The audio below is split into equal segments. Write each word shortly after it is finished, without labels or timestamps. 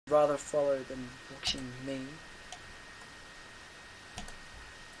rather follow than watching me.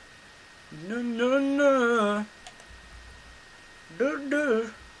 No, no, no.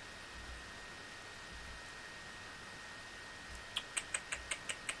 Do.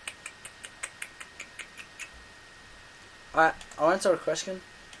 I'll answer a question.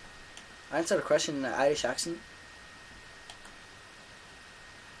 I answered a question in an Irish accent.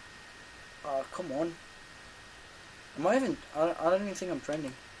 Oh, come on. Am I even... I don't even think I'm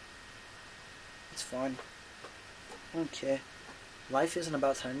trending. It's fine. I don't care. Life isn't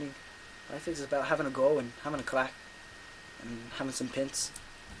about trending. Life is about having a go and having a crack. And having some pints.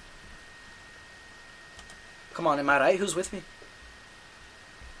 Come on, am I right? Who's with me?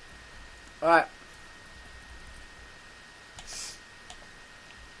 Alright.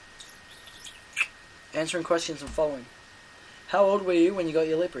 Answering questions and following. How old were you when you got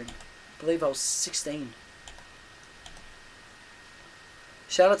your lip ring? I believe I was 16.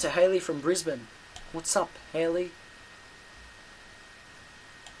 Shout out to Haley from Brisbane. What's up, Haley?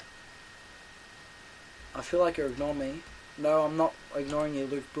 I feel like you're ignoring me. No, I'm not ignoring you,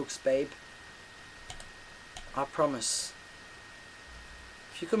 Luke Brooks, babe. I promise.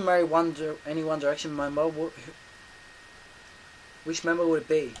 If you could marry any One Direction member, which member would it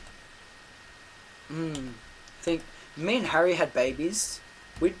be? Think me and Harry had babies.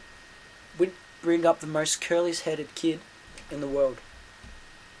 We'd bring up the most curliest headed kid in the world.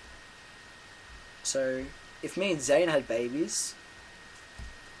 So if me and Zayn had babies,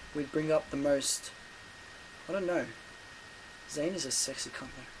 we'd bring up the most. I don't know. Zayn is a sexy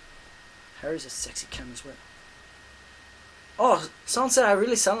cunt though. Harry's a sexy cunt as well. Oh, someone said I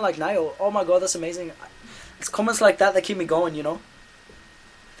really sound like Niall. Oh my god, that's amazing. It's comments like that keep me going, you know.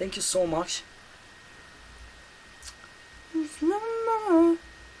 Thank you so much.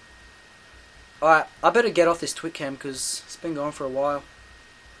 Alright, I better get off this Twitcam because it's been going for a while.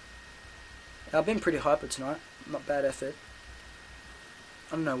 I've been pretty hyper tonight. Not bad effort.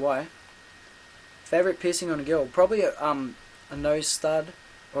 I don't know why. Favorite piercing on a girl? Probably a nose stud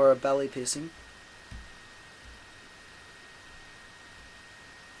or a belly piercing.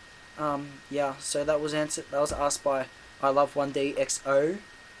 Yeah, so that was answered. That was asked by I Love 1DXO.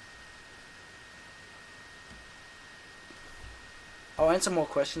 I'll answer more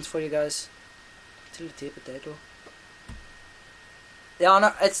questions for you guys. Potato. Yeah, I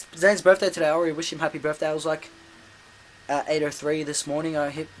know it's Zane's birthday today. I already wished him happy birthday. I was like at 8:03 this morning.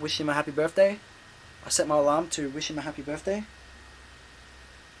 I wished him a happy birthday. I set my alarm to wish him a happy birthday.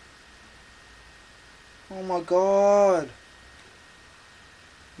 Oh my god.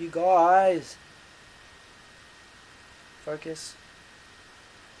 You guys. Focus.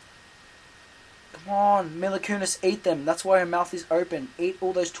 Come on, Mila Kunis, eat them. That's why her mouth is open. Eat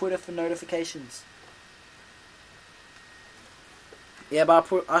all those Twitter for notifications. Yeah, but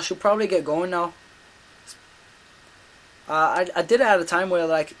I should probably get going now. I did it at a time where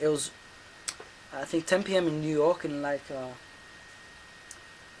like it was, I think 10 PM in New York and like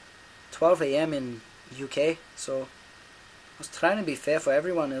 12 AM in UK. So I was trying to be fair for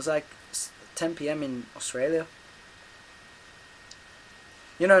everyone. It was like 10 PM in Australia.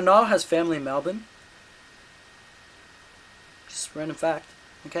 You know, Niall has family in Melbourne. Just random fact.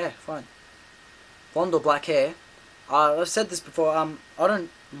 Okay, fine. Blonde or black hair. I've said this before. I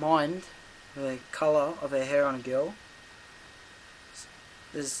don't mind the colour of her hair on a girl.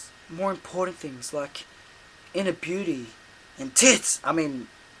 There's more important things like inner beauty and tits. I mean,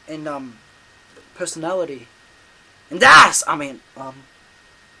 and personality and ass. I mean,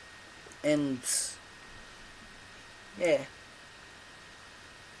 and yeah.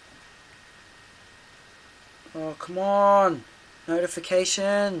 Oh, come on.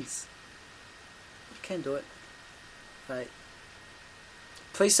 Notifications. You can't do it. Right.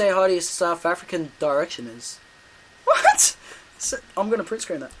 Please say hi to your South African directioners. What? I'm going to print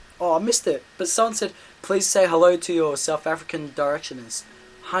screen that. Oh, I missed it. But someone said, please say hello to your South African directioners.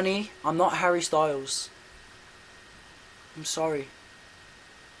 Honey, I'm not Harry Styles. I'm sorry.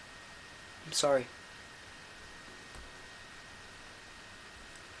 I'm sorry.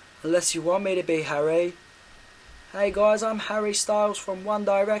 Unless you want me to be Harry. Hey guys, I'm Harry Styles from One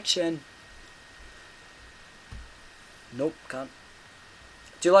Direction. Nope, can't.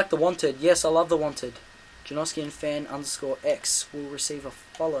 Do you like The Wanted? Yes, I love The Wanted. Janoskian fan _X will receive a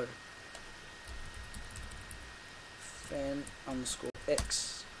follow. Fan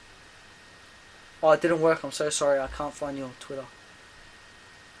 _X. Oh, it didn't work. I'm so sorry. I can't find your Twitter.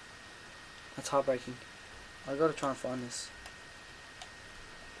 That's heartbreaking. I gotta try and find this.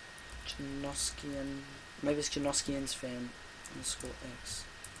 Janoskian. Maybe it's Janoskian's fan _X.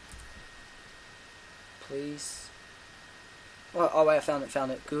 Please Oh wait, I found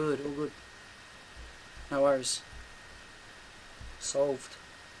it. Good, all good. No worries. Solved.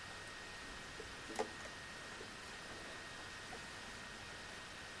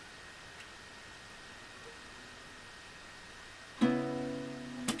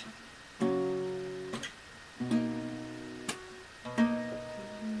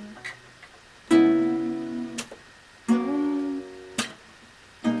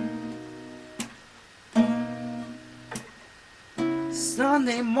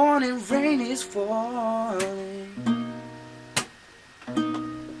 Sunday morning rain is falling.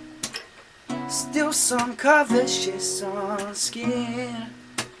 Still sun covers shits on skin.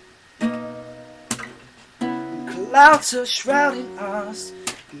 Clouds are shrouding us.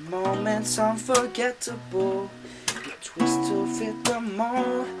 Moments unforgettable. You twist to fit the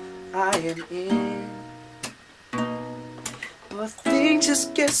mold I am in. But things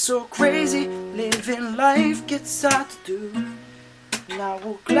just get so crazy. Living life gets hard to do. And I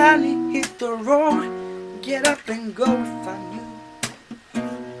will gladly hit the road, get up and go if I knew.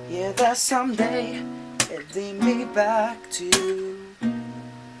 Yeah, that someday it'd lead me back to you.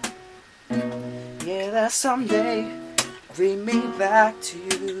 Yeah, that someday lead me back to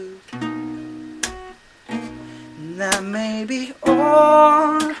you. And that may be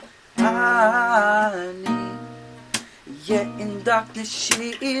all I need. Yet in darkness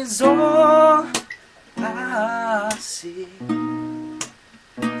she is all I see.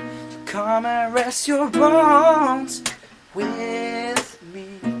 Come and rest your bones with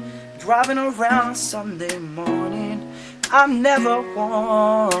me. Driving around Sunday morning, I never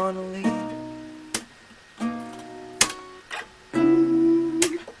wanna leave.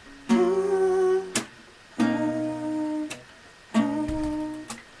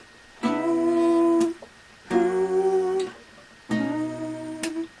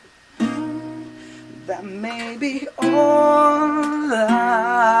 That may be all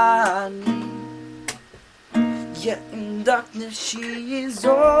I need. Yet in darkness she is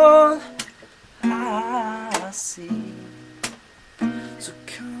all I see. So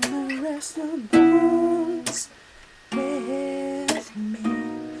come and rest your bones with me.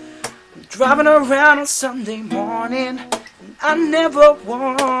 I'm driving around on Sunday morning, and I never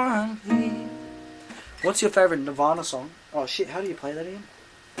want to leave. What's your favorite Nirvana song? Oh shit, how do you play that again?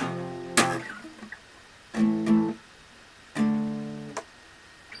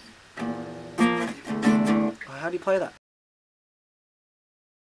 How do you play that?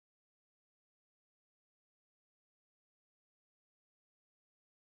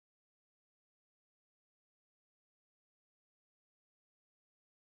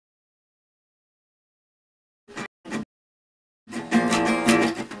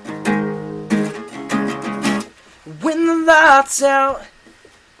 When the lights out,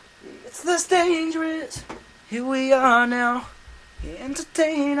 it's less dangerous. Here we are now, you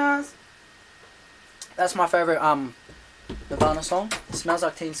entertain us. That's my favorite Nirvana song. It Smells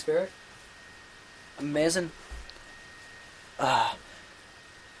Like Teen Spirit. Amazing. Fave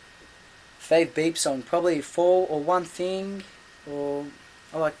Beep song, probably Fall or One Thing, or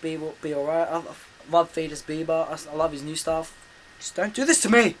I like Be Alright. I love Fetus Bieber. I love his new stuff. Just don't do this to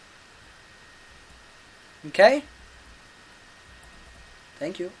me. Okay?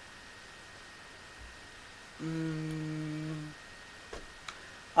 Thank you.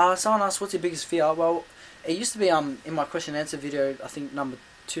 Someone asked, what's your biggest fear? Well, it used to be in my question and answer video, I think number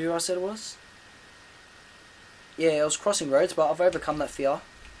 2 I said it was. Yeah, it was crossing roads, but I've overcome that fear.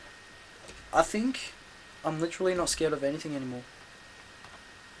 I think I'm literally not scared of anything anymore.